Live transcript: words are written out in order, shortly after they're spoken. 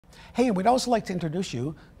Hey, we'd also like to introduce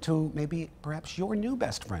you to maybe perhaps your new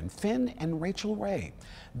best friend, Finn and Rachael Ray.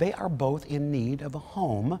 They are both in need of a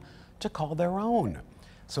home to call their own.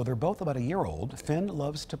 So they're both about a year old. Finn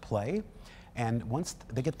loves to play, and once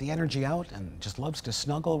they get the energy out and just loves to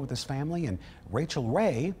snuggle with his family, and Rachael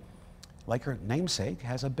Ray, like her namesake,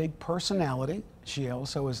 has a big personality. She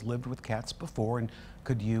also has lived with cats before and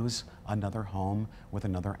could use another home with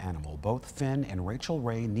another animal. Both Finn and Rachael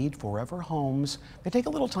Ray need forever homes. They take a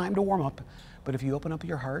little time to warm up, but if you open up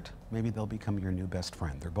your heart, maybe they'll become your new best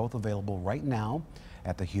friend. They're both available right now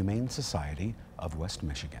at the Humane Society of West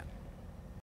Michigan.